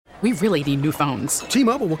We really need new phones.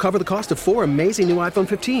 T-Mobile will cover the cost of 4 amazing new iPhone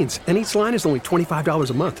 15s, and each line is only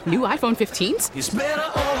 $25 a month. New iPhone 15s? It's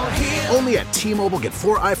better over here. Only at T-Mobile, get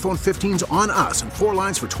 4 iPhone 15s on us and 4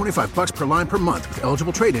 lines for $25 per line per month with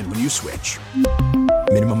eligible trade-in when you switch.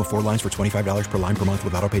 Minimum of 4 lines for $25 per line per month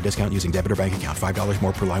with autopay discount using debit or bank account. $5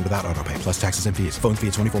 more per line without autopay, plus taxes and fees. Phone fee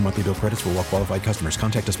at 24 monthly bill credits for well-qualified customers.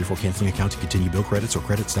 Contact us before canceling account to continue bill credits or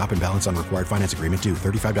credit stop and balance on required finance agreement due.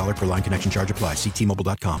 $35 per line connection charge applies. See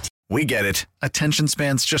T-Mobile.com. We get it. Attention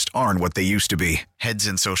spans just aren't what they used to be. Heads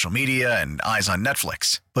in social media and eyes on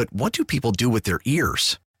Netflix. But what do people do with their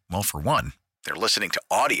ears? Well, for one, they're listening to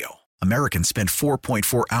audio. Americans spend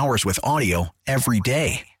 4.4 hours with audio every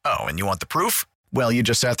day. Oh, and you want the proof? Well, you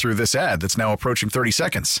just sat through this ad that's now approaching 30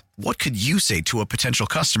 seconds. What could you say to a potential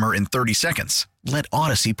customer in 30 seconds? Let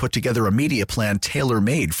Odyssey put together a media plan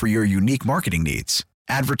tailor-made for your unique marketing needs.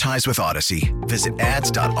 Advertise with Odyssey. Visit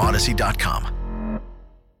ads.odyssey.com.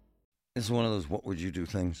 It's one of those what would you do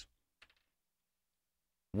things.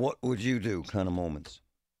 What would you do kind of moments.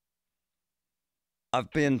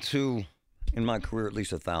 I've been to, in my career, at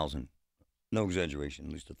least 1,000. No exaggeration,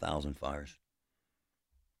 at least 1,000 fires.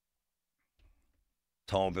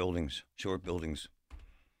 Tall buildings, short buildings,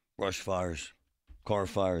 brush fires, car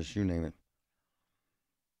fires, you name it.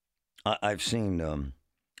 I've seen a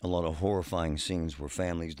lot of horrifying scenes where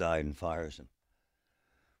families died in fires and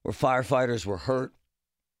where firefighters were hurt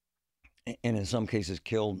and in some cases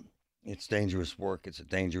killed. It's dangerous work. It's a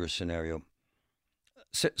dangerous scenario.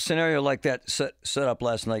 Scenario like that set up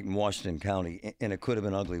last night in Washington County, and it could have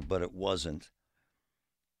been ugly, but it wasn't.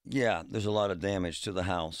 Yeah, there's a lot of damage to the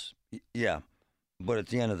house. Yeah. But at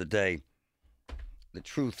the end of the day, the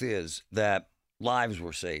truth is that lives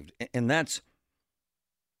were saved. And that's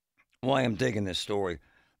why I'm digging this story.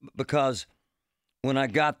 Because when I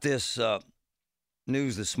got this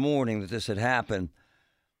news this morning that this had happened,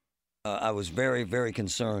 I was very, very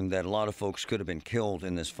concerned that a lot of folks could have been killed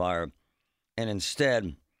in this fire. And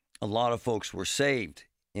instead, a lot of folks were saved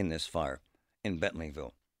in this fire in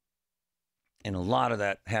Bentleyville. And a lot of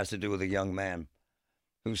that has to do with a young man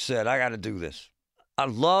who said, I got to do this. I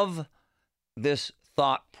love this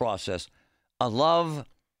thought process. I love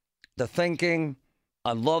the thinking.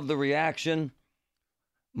 I love the reaction.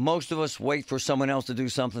 Most of us wait for someone else to do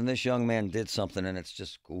something. This young man did something, and it's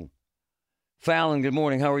just cool. Fallon, good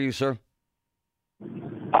morning. How are you, sir?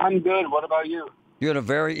 I'm good. What about you? You had a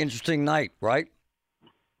very interesting night, right?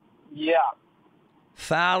 Yeah.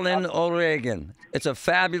 Fallon O'Regan. It's a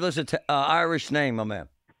fabulous Irish name, my man.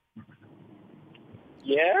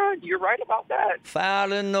 Yeah, you're right about that.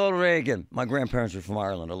 Fallon O'Regan. My grandparents are from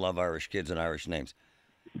Ireland. I love Irish kids and Irish names.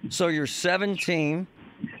 So you're 17.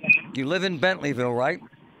 You live in Bentleyville, right?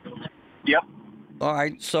 Yep. All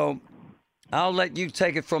right, so I'll let you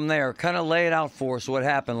take it from there. Kind of lay it out for us what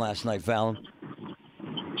happened last night, Fallon.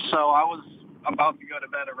 So I was about to go to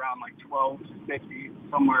bed around like 12:50,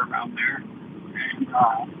 somewhere around there. And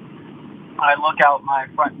I look out my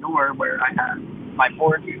front door where I have my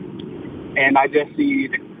porch, and I just see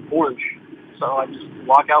the orange. So I just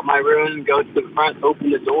walk out my room, go to the front,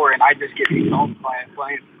 open the door, and I just get engulfed by a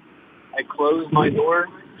flame. I close my door,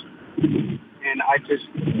 and I just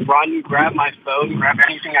run, grab my phone, grab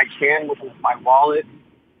anything I can, which is my wallet.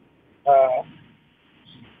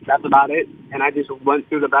 That's about it. And I just went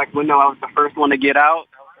through the back window. I was the first one to get out.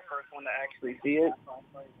 I was the first one to actually see it.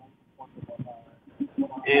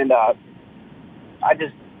 And I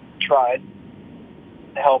just tried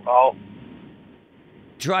to help out.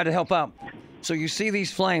 Try to help out. So you see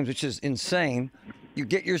these flames, which is insane. You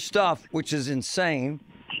get your stuff, which is insane.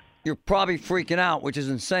 You're probably freaking out, which is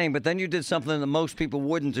insane. But then you did something that most people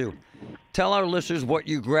wouldn't do. Tell our listeners what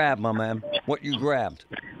you grabbed, my man. What you grabbed.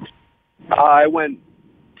 I went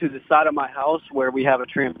to the side of my house where we have a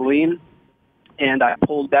trampoline, and I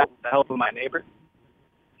pulled that with the help of my neighbor.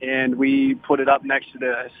 And we put it up next to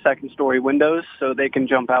the second-story windows so they can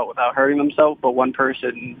jump out without hurting themselves. But one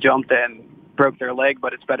person jumped and broke their leg,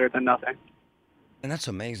 but it's better than nothing. And that's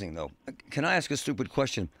amazing, though. Can I ask a stupid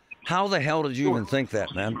question? How the hell did you even think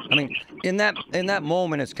that, man? I mean, in that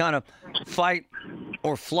moment, it's kind of fight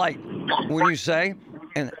or flight, would you say?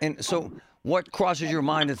 And so what crosses your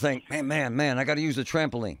mind to think, man, I got to use the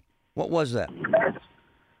trampoline? What was that?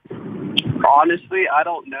 Honestly, I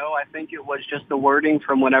don't know. I think it was just the wording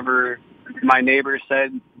from whenever my neighbor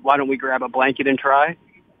said, why don't we grab a blanket and try?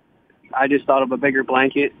 I just thought of a bigger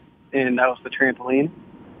blanket, and that was the trampoline.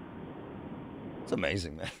 It's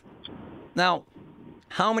amazing, man. Now,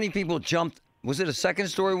 how many people jumped? Was it a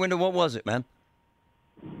second-story window? What was it, man?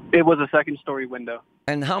 It was a second-story window.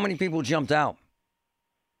 And how many people jumped out?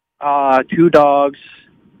 2 dogs,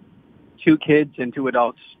 2 kids, and 2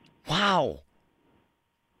 adults. Wow.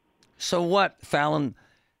 So what, Fallon?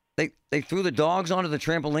 They threw the dogs onto the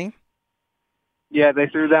trampoline? Yeah, they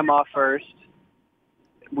threw them off first.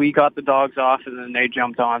 We got the dogs off, and then they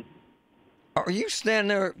jumped on. Are you standing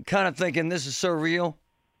there kind of thinking this is surreal?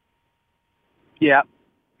 Yeah.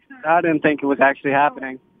 I didn't think it was actually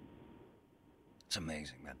happening. It's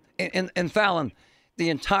amazing, man. And Fallon, the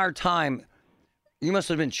entire time, you must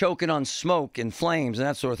have been choking on smoke and flames and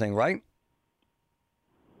that sort of thing, right?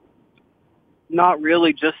 Not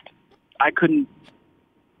really, just I couldn't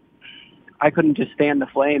just stand the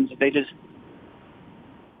flames. They just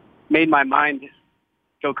made my mind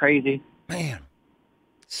go crazy. Man,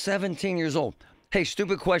 17 years old. Hey,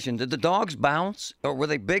 stupid question. Did the dogs bounce, or were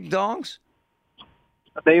they big dogs?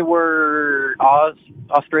 They were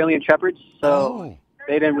Australian Shepherds, so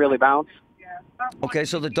they didn't really bounce. Okay,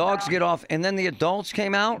 so the dogs get off, and then the adults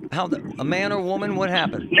came out? A man or woman? What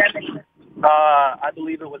happened? I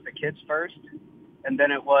believe it was the kids first, and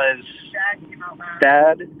then it was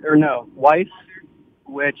wife,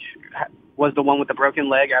 which was the one with the broken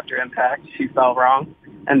leg after impact. She fell wrong.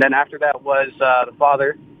 And then after that was the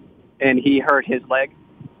father, and he hurt his leg.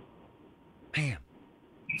 Man.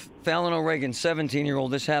 Fallon O'Regan,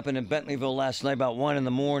 17-year-old. This happened in Bentleyville last night about 1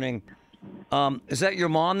 a.m. Is that your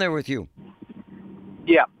mom there with you?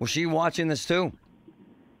 Yeah. Was she watching this too?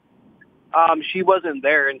 She wasn't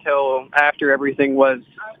there until after everything was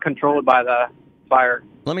controlled by the fire.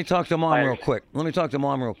 Let me talk to Mom real quick.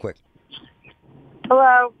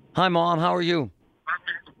 Hello. Hi, Mom. How are you?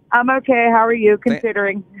 I'm okay. How are you,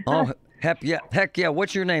 considering? Oh, heck yeah.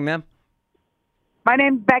 What's your name, ma'am? My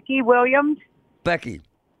name's Becky Williams. Becky,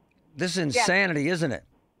 this is insanity, isn't it?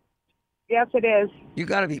 Yes, it is. You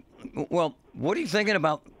got to be, well, what are you thinking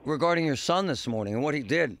about regarding your son this morning and what he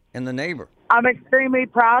did and the neighbor? I'm extremely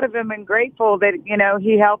proud of him and grateful that,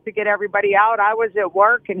 he helped to get everybody out. I was at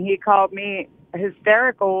work and he called me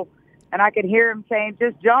hysterical and I could hear him saying,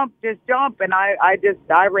 just jump. And I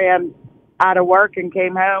ran out of work and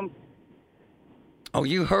came home. Oh,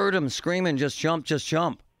 you heard him screaming, just jump.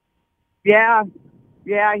 Yeah,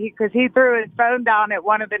 because he threw his phone down at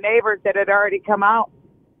one of the neighbors that had already come out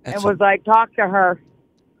and was like, talk to her.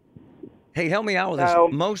 Hey, help me out with this.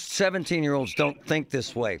 Most 17-year-olds don't think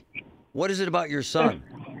this way. What is it about your son?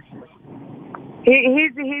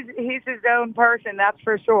 He's his own person, that's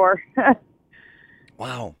for sure.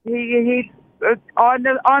 Wow. He on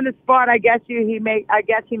the spot. I guess he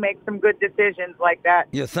makes some good decisions like that.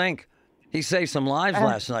 You think? He saved some lives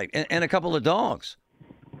last night and a couple of dogs.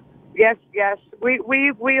 Yes.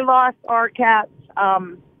 We lost our cats.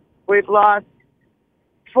 We've lost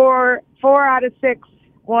four out of 6.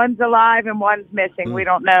 One's alive and one's missing. We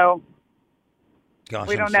don't know. Gosh,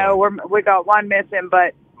 we don't know. We got one missing,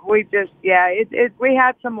 but we just we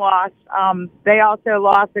had some loss. They also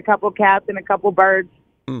lost a couple cats and a couple birds.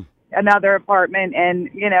 Another apartment, and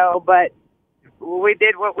but we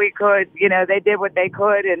did what we could. They did what they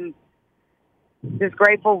could, and just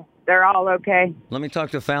grateful they're all okay. Let me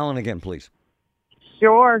talk to Fallon again, please.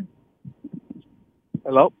 Sure.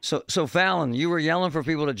 Hello? So Fallon, you were yelling for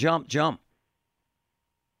people to jump.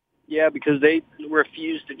 Yeah, because they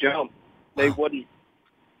refused to jump. They wouldn't.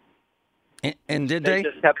 And did they? They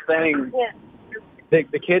just kept saying,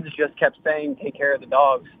 the kids just kept saying, take care of the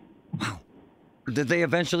dogs. Wow. Did they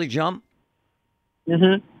eventually jump?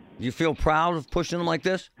 Mm-hmm. You feel proud of pushing them like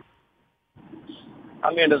this?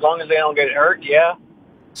 I mean, as long as they don't get hurt, yeah.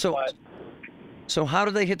 So how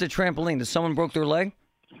did they hit the trampoline? Did someone broke their leg?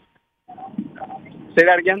 Say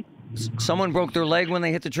that again? Someone broke their leg when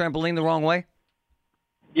they hit the trampoline the wrong way?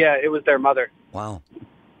 Yeah, it was their mother. Wow.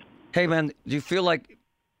 Hey, man, do you feel like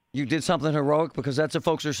you did something heroic? Because that's what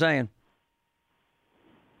folks are saying.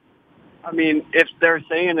 I mean, if they're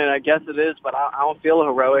saying it, I guess it is, but I don't feel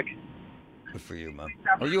heroic. Good for you, man.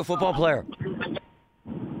 Are you a football player?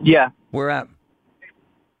 Yeah. Where at?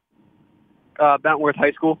 Bentworth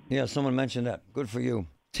High School. Yeah, someone mentioned that. Good for you.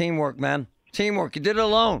 Teamwork, man. Teamwork. You did it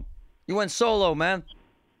alone. You went solo, man.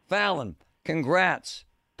 Fallon, congrats.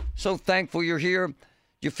 So thankful you're here. Do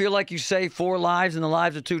you feel like you saved 4 lives and the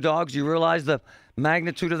lives of 2 dogs? Do you realize the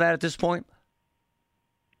magnitude of that at this point?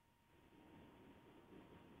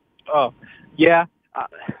 Oh, yeah.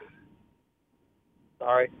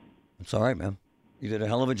 Sorry. It's all right, man. You did a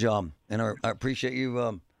hell of a job. And I appreciate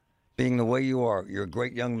you being the way you are. You're a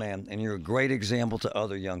great young man, and you're a great example to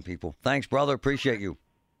other young people. Thanks, brother. Appreciate you.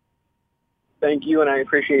 Thank you, and I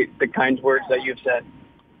appreciate the kind words that you've said.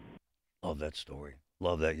 Love that story.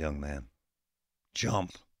 Love that young man.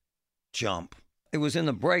 Jump. It was in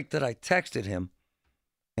the break that I texted him,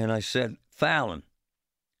 and I said, Fallon,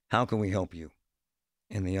 how can we help you?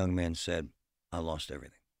 And the young man said, I lost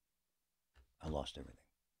everything. I lost everything.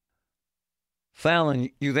 Fallon,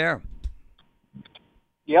 you there?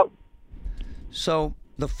 Yep. So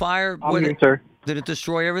the fire, I'm here, sir. did it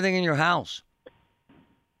destroy everything in your house?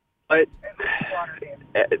 But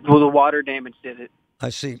well, the water damage did it. I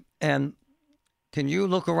see. And can you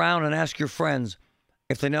look around and ask your friends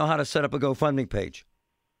if they know how to set up a GoFundMe page?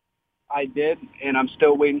 I did, and I'm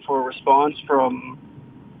still waiting for a response from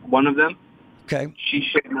one of them. Okay. She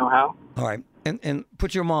should know how. All right. And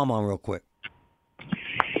put your mom on real quick.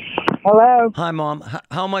 Hello. Hi, Mom.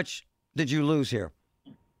 How much did you lose here?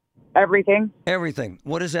 Everything. Everything.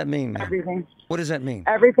 What does that mean, ma'am? Everything. What does that mean?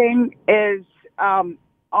 Everything is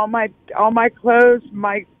all my clothes,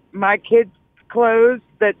 my kids' clothes,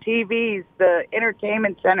 the TVs, the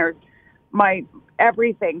entertainment centers, my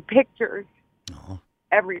everything, pictures,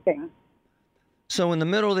 everything. So in the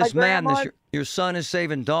middle of this My grandma- madness, your son is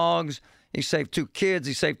saving dogs. He saved 2 kids.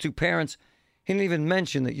 He saved 2 parents. He didn't even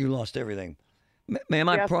mention that you lost everything. Ma'am,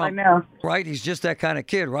 Yes, I know. Right? He's just that kind of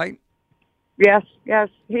kid, right? Yes,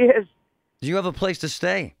 he is. Do you have a place to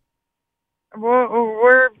stay?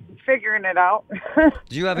 We're figuring it out.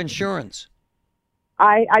 Do you have insurance?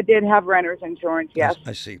 I did have renter's insurance, yes.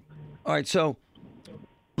 I see. All right, so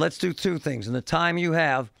let's do 2 things. In the time you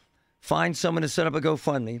have, find someone to set up a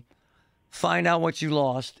GoFundMe, find out what you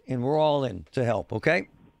lost, and we're all in to help, okay?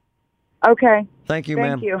 Okay. Thank you, Thank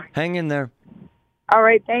ma'am. you. Hang in there. All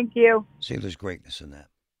right, thank you. See, there's greatness in that.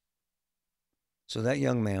 So that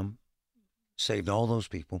young man saved all those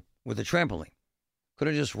people with a trampoline. Could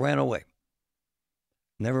have just ran away.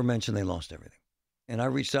 Never mentioned they lost everything. And I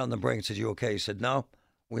reached out in the break and said, you okay? He said, no,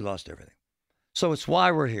 we lost everything. So it's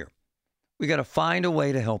why we're here. We got to find a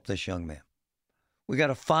way to help this young man. We got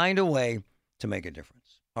to find a way to make a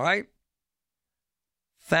difference. All right?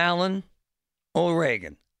 Fallon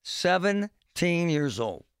O'Regan, 17 years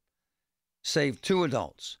old, saved 2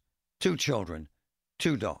 adults, 2 children,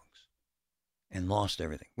 2 dogs, and lost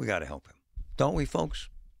everything. We got to help him. Don't we, folks?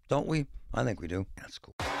 Don't we? I think we do. That's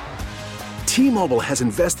cool. T-Mobile has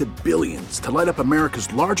invested billions to light up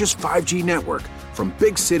America's largest 5G network, from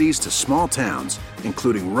big cities to small towns,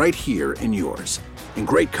 including right here in yours. And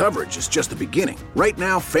great coverage is just the beginning. Right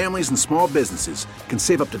now, families and small businesses can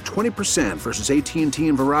save up to 20% versus AT&T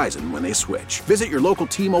and Verizon when they switch. Visit your local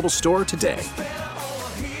T-Mobile store today.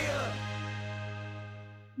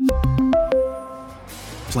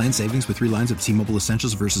 Plan savings with 3 lines of T-Mobile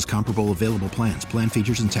Essentials versus comparable available plans. Plan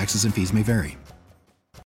features and taxes and fees may vary.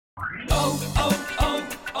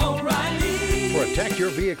 Protect your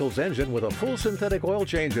vehicle's engine with a full synthetic oil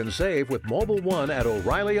change and save with Mobil 1 at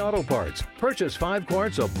O'Reilly Auto Parts. Purchase 5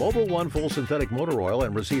 quarts of Mobil 1 full synthetic motor oil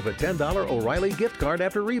and receive a $10 O'Reilly gift card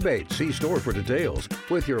after rebate. See store for details.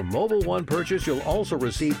 With your Mobil 1 purchase, you'll also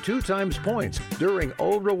receive 2 times points during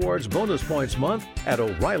O Rewards Bonus Points Month at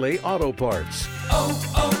O'Reilly Auto Parts.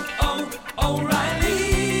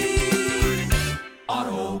 O'Reilly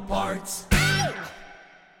Auto Parts.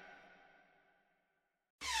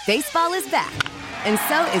 Baseball is back, and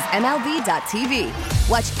so is MLB.tv.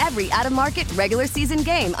 Watch every out-of-market regular season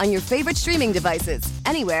game on your favorite streaming devices,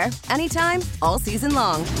 anywhere, anytime, all season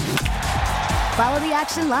long. Follow the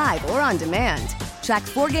action live or on demand. Track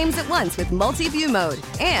 4 games at once with multi-view mode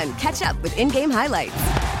and catch up with in-game highlights.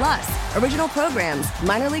 Plus, original programs,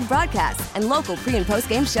 minor league broadcasts, and local pre- and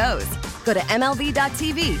post-game shows. Go to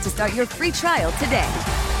MLB.tv to start your free trial today.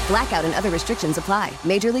 Blackout and other restrictions apply.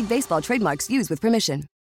 Major League Baseball trademarks used with permission.